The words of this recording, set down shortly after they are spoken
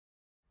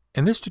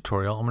In this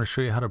tutorial, I'm going to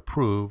show you how to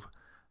prove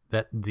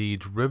that the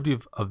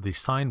derivative of the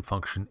sine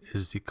function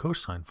is the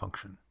cosine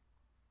function.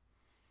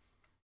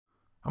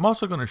 I'm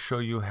also going to show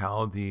you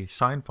how the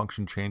sine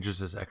function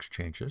changes as x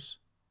changes,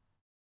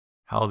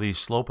 how the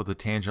slope of the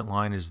tangent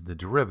line is the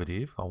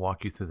derivative. I'll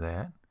walk you through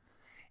that.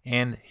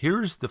 And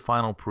here's the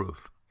final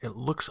proof. It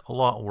looks a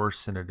lot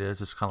worse than it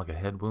is. It's kind of like a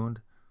head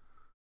wound.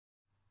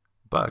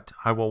 But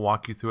I will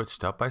walk you through it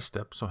step by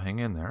step, so hang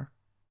in there.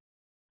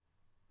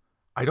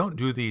 I don't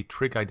do the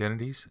trig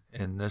identities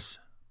in this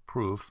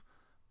proof,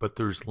 but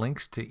there's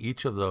links to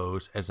each of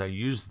those as I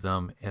use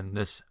them in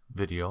this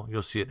video.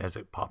 You'll see it as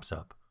it pops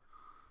up.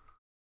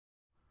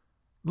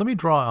 Let me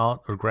draw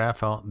out or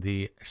graph out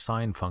the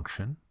sine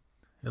function.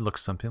 It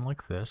looks something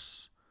like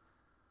this.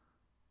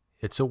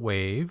 It's a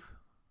wave.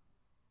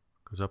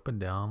 Goes up and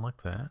down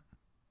like that.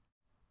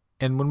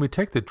 And when we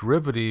take the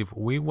derivative,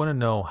 we want to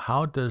know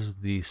how does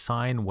the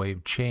sine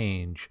wave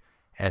change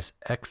as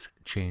x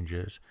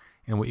changes.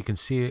 And what you can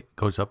see, it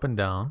goes up and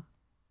down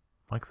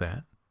like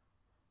that.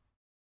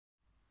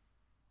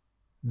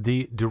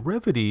 The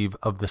derivative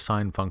of the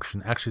sine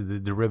function, actually the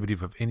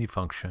derivative of any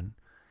function,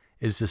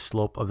 is the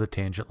slope of the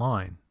tangent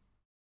line.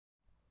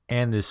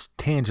 And this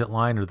tangent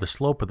line, or the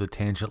slope of the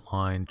tangent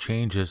line,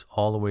 changes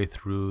all the way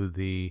through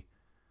the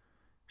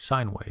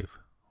sine wave,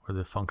 or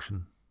the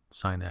function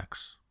sine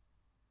x.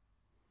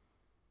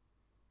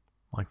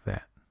 Like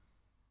that.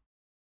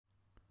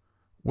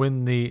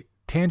 When the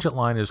tangent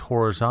line is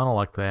horizontal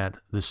like that,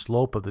 the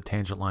slope of the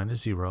tangent line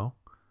is 0.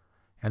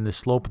 And the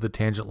slope of the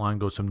tangent line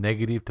goes from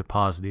negative to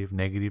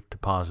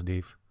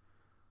positive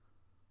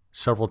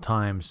several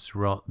times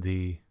throughout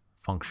the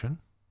function.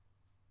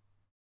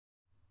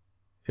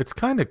 It's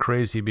kind of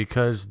crazy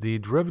because the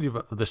derivative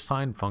of the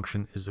sine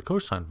function is the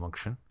cosine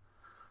function.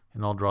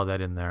 And I'll draw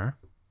that in there.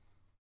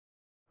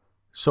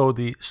 So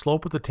the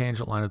slope of the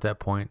tangent line at that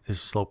point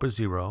is slope is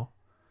 0.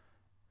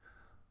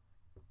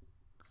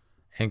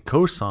 And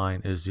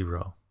cosine is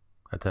 0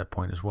 at that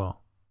point as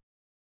well.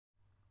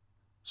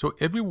 So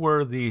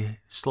everywhere the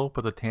slope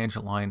of the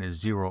tangent line is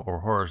 0 or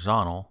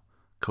horizontal,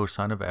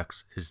 cosine of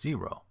x is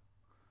 0.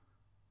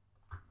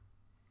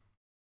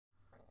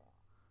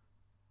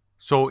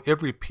 So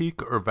every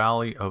peak or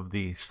valley of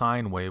the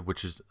sine wave,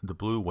 which is the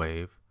blue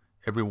wave,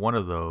 every one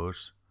of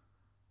those,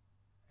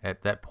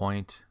 at that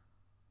point,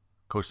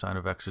 cosine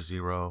of x is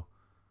 0.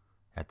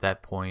 At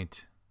that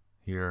point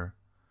here,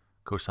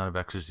 cosine of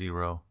x is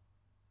 0.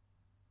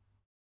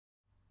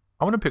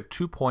 I want to pick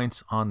 2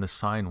 points on the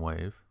sine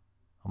wave.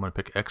 I'm going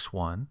to pick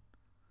x1,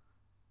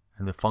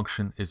 and the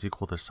function is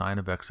equal to sine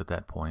of x at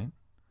that point.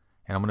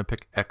 And I'm going to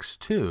pick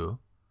x2,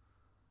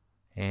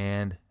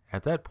 and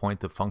at that point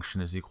the function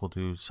is equal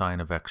to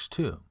sine of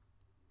x2.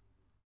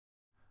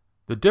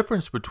 The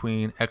difference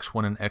between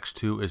x1 and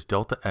x2 is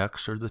delta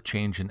x, or the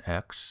change in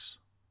x.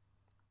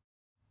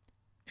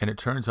 And it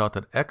turns out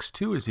that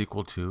x2 is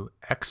equal to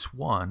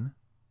x1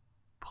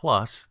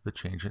 plus the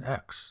change in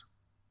x.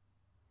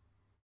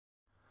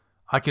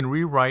 I can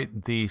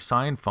rewrite the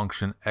sine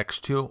function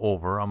x2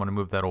 over. I'm going to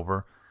move that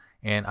over.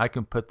 And I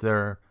can put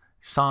there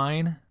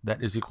sine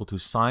that is equal to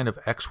sine of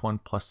x1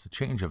 plus the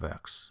change of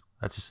x.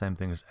 That's the same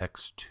thing as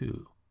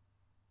x2,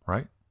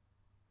 right?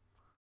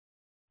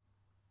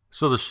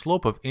 So the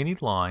slope of any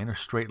line or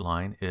straight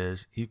line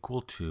is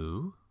equal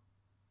to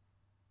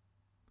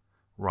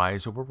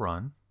rise over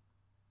run.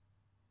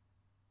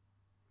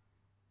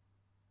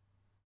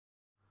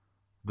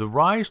 The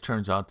rise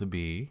turns out to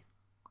be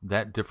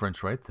that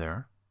difference right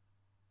there.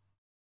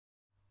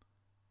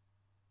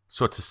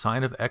 So it's a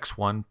sine of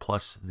x1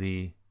 plus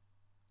the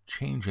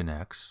change in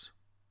x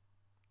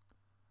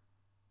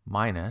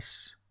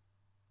minus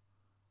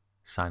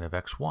sine of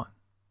x1.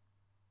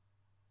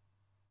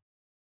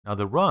 Now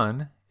the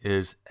run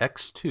is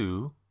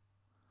x2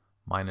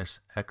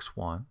 minus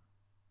x1,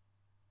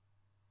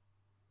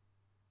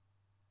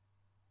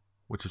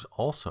 which is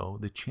also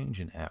the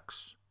change in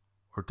x,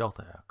 or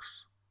delta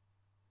x.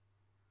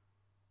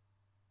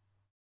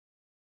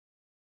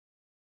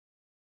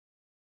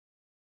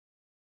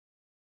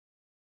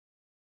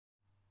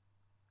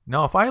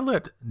 Now if I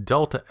let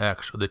delta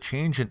x, or the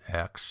change in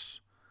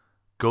x,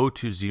 go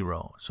to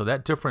 0, so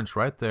that difference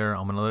right there,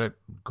 I'm going to let it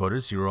go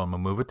to 0. I'm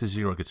going to move it to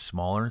 0. It gets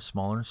smaller and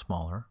smaller and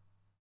smaller.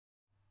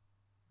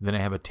 Then I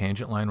have a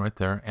tangent line right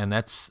there, and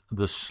that's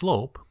the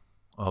slope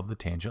of the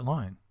tangent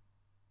line.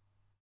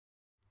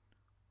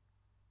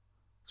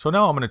 So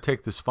now I'm going to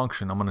take this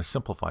function, I'm going to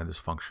simplify this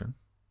function.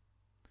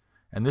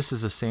 And this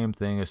is the same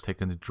thing as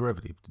taking the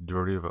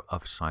derivative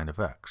of sine of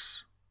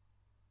x.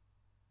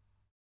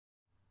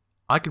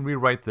 I can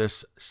rewrite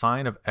this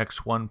sine of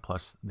x1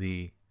 plus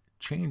the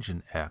change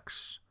in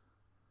x.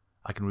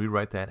 I can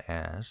rewrite that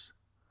as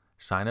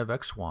sine of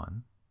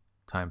x1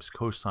 times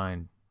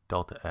cosine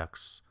delta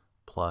x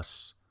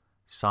plus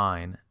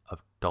sine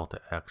of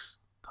delta x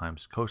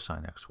times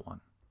cosine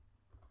x1.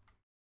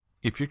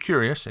 If you're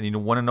curious and you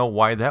want to know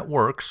why that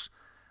works,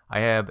 I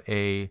have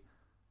a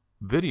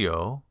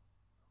video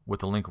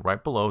with a link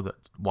right below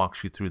that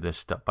walks you through this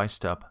step by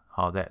step,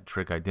 how that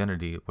trig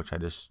identity, which I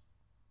just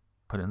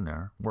put in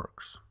there,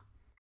 works.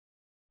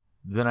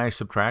 Then I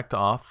subtract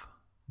off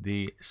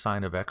the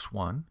sine of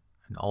x1,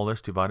 and all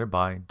this divided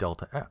by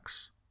delta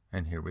x.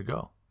 And here we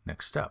go.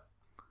 Next step.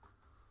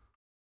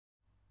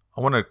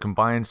 I want to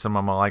combine some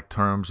of my like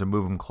terms and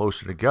move them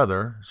closer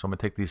together. So I'm going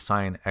to take these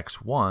sine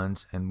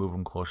x1s and move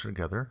them closer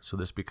together. So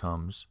this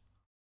becomes...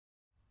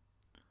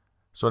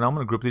 So now I'm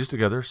going to group these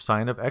together.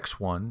 Sine of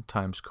x1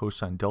 times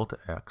cosine delta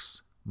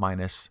x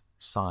minus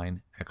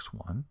sine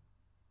x1.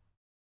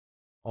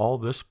 All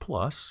this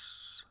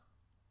plus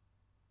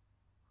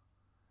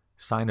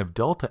sine of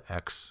delta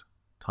x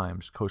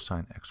times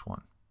cosine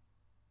x1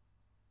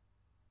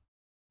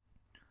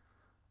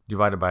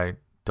 divided by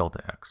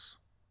delta x.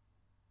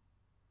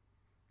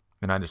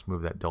 And I just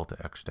moved that delta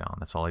x down.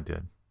 That's all I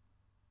did.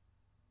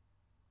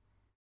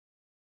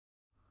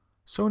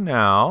 So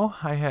now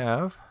I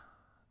have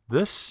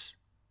this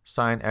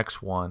sine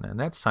x1 and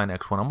that sine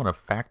x1. I'm going to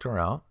factor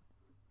out.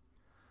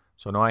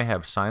 So now I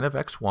have sine of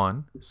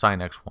x1, sine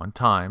x1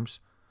 times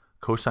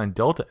cosine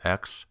delta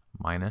x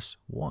minus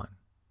 1.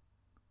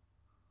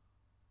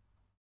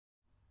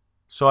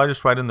 So I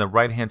just write in the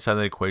right-hand side of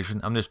the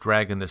equation. I'm just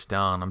dragging this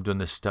down. I'm doing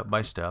this step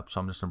by step, so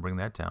I'm just going to bring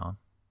that down.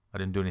 I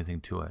didn't do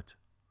anything to it.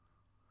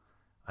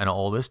 And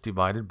all this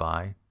divided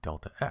by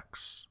delta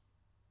x.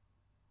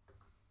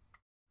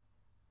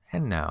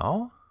 And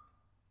now,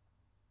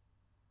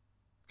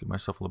 give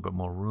myself a little bit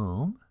more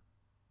room.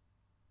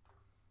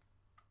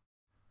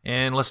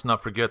 And let's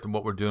not forget that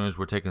what we're doing is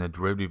we're taking the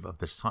derivative of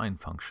the sine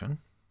function.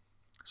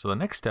 So the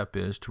next step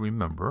is to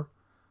remember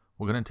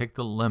we're going to take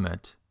the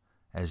limit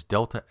as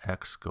delta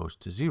x goes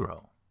to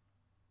 0.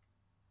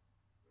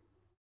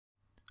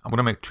 I'm going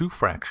to make two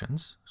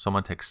fractions. So I'm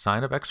going to take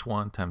sine of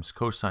x1 times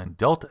cosine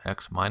delta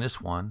x minus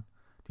 1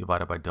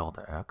 divided by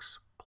delta x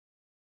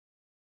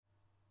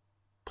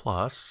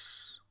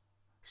plus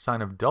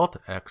sine of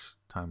delta x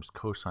times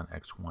cosine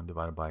x1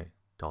 divided by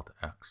delta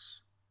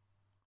x.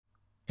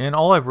 And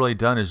all I've really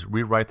done is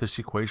rewrite this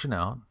equation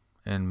out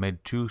and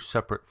made two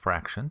separate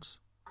fractions.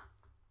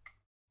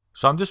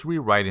 So I'm just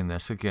rewriting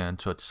this again.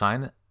 So it's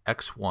sine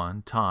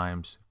x1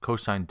 times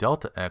cosine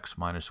delta x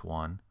minus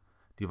 1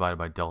 divided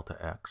by delta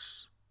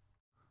x.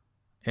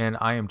 And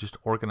I am just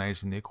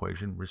organizing the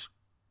equation, just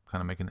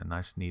kind of making it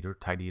nice, neater,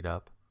 tidy it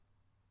up.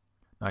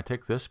 Now I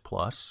take this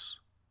plus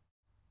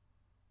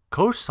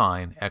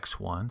cosine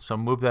x1, so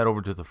I'll move that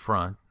over to the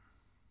front.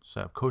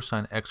 So I have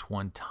cosine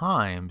x1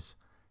 times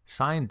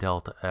sine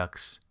delta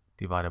x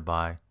divided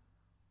by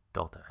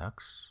delta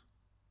x.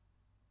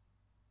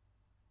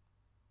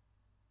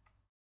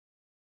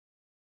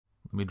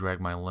 Let me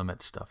drag my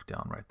limit stuff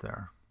down right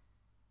there.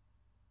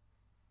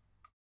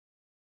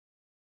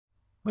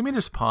 Let me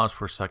just pause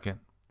for a second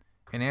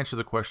and answer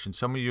the question.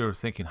 Some of you are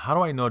thinking, how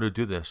do I know to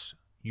do this?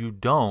 You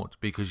don't,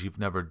 because you've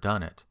never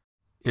done it.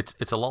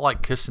 It's a lot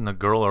like kissing a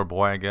girl or a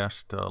boy, I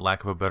guess, to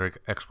lack of a better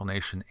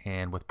explanation.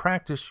 And with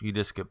practice, you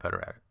just get better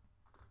at it.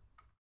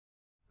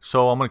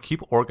 So I'm going to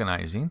keep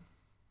organizing.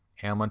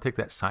 And I'm going to take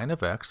that sine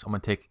of x. I'm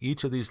going to take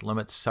each of these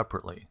limits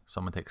separately. So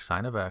I'm going to take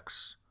sine of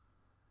x,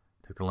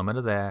 take the limit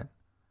of that,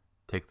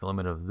 take the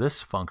limit of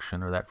this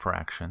function or that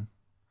fraction.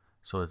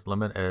 So its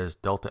limit as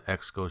delta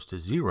x goes to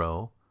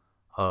 0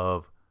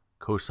 of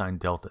cosine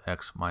delta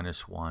x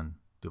minus 1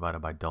 divided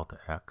by delta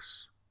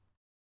x.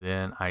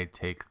 Then I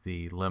take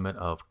the limit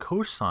of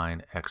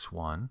cosine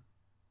x1. I'm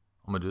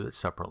going to do that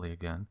separately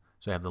again.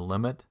 So I have the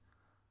limit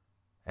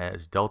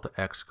as delta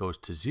x goes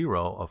to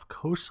 0 of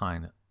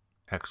cosine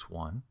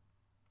x1.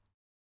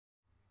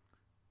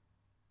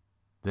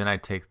 Then I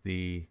take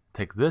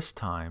this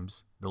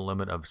times the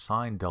limit of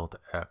sine delta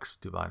x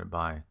divided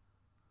by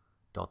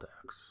delta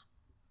x.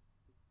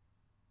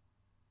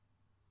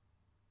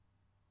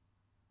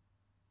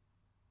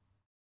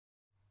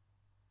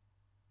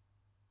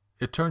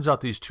 It turns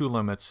out these two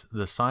limits,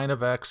 the sine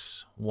of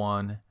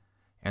x1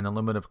 and the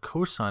limit of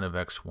cosine of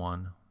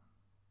x1,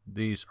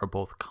 these are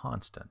both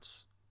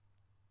constants.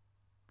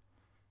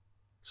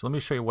 So let me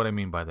show you what I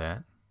mean by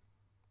that.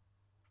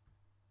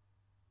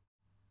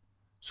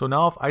 So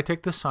now if I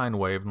take the sine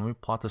wave, and let me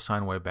plot the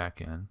sine wave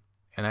back in,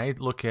 and I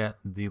look at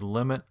the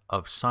limit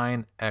of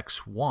sine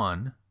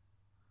x1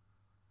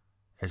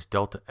 as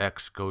delta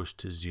x goes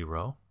to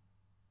 0.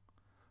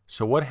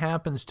 So what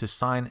happens to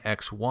sine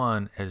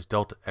x1 as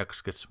delta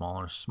x gets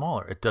smaller and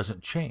smaller? It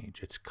doesn't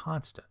change. It's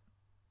constant.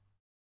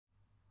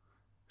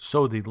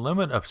 So the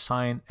limit of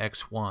sine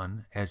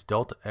x1 as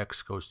delta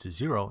x goes to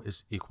 0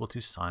 is equal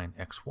to sine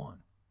x1.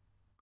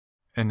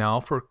 And now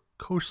for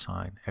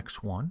cosine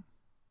x1.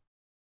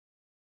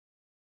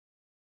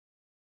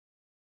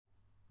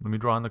 Let me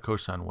draw in the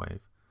cosine wave.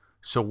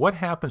 So what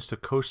happens to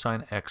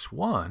cosine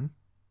x1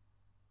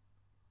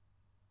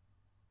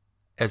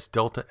 as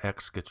delta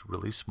x gets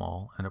really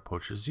small and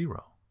approaches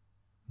 0?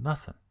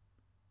 Nothing.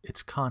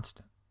 It's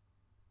constant.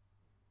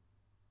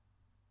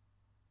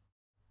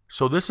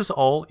 So this is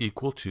all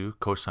equal to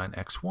cosine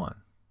x1.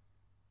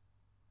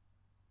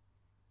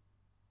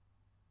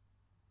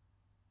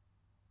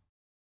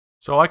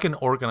 So I can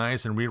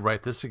organize and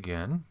rewrite this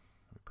again.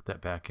 Put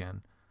that back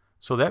in.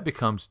 So that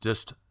becomes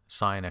just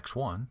sine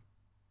x1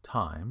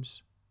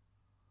 times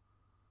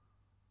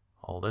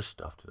all this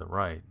stuff to the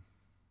right.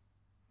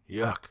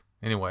 Yuck.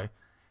 Anyway,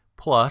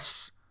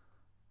 plus,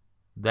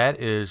 that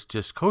is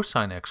just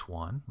cosine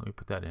x1, let me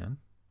put that in,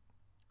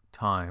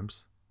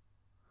 times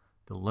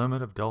the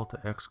limit of delta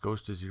x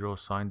goes to 0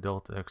 sine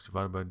delta x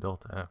divided by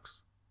delta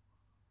x.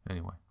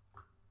 Anyway.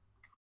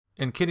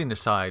 And kidding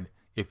aside,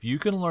 if you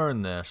can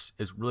learn this,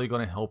 it's really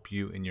going to help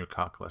you in your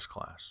calculus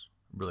class.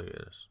 It really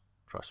is.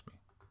 Trust me.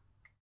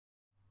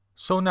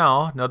 So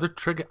now, another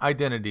trig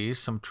identities,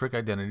 some trig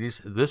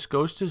identities. This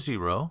goes to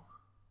 0.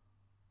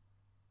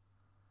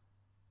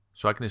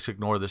 So I can just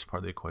ignore this part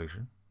of the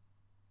equation.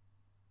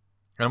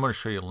 And I'm going to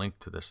show you a link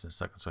to this in a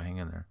second, so hang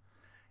in there.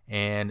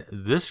 And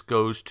this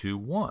goes to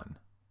 1.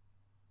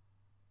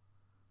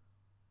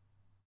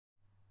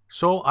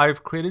 So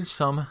I've created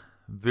some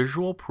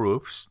visual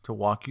proofs to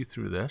walk you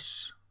through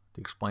this, to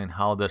explain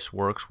how this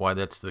works, why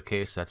that's the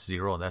case. That's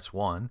 0, that's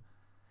 1.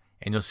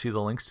 And you'll see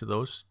the links to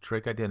those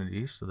trig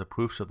identities, so the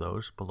proofs of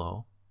those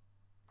below.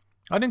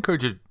 I'd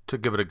encourage you to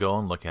give it a go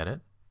and look at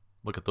it.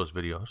 Look at those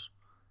videos.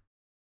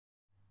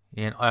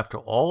 And after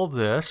all of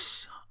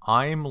this,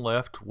 I'm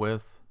left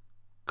with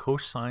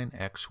cosine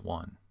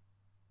x1.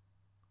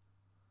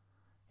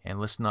 And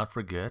let's not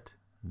forget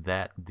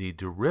that the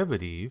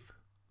derivative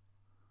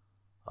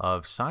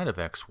of sine of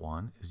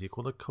x1 is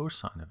equal to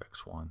cosine of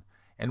x1.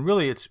 And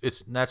really,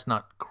 that's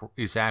not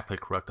exactly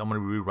correct. I'm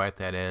going to rewrite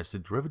that as the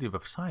derivative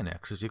of sine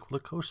x is equal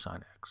to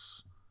cosine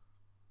x.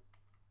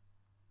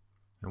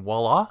 And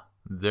voila,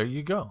 there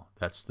you go.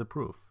 That's the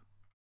proof.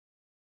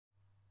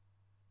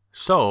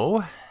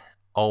 So,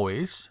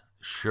 always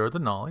share the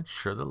knowledge,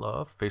 share the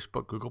love,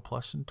 Facebook, Google+,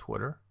 and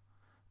Twitter.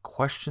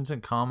 Questions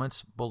and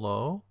comments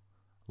below.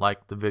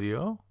 Like the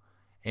video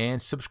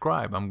and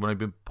subscribe. I'm going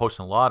to be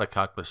posting a lot of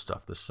calculus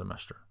stuff this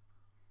semester.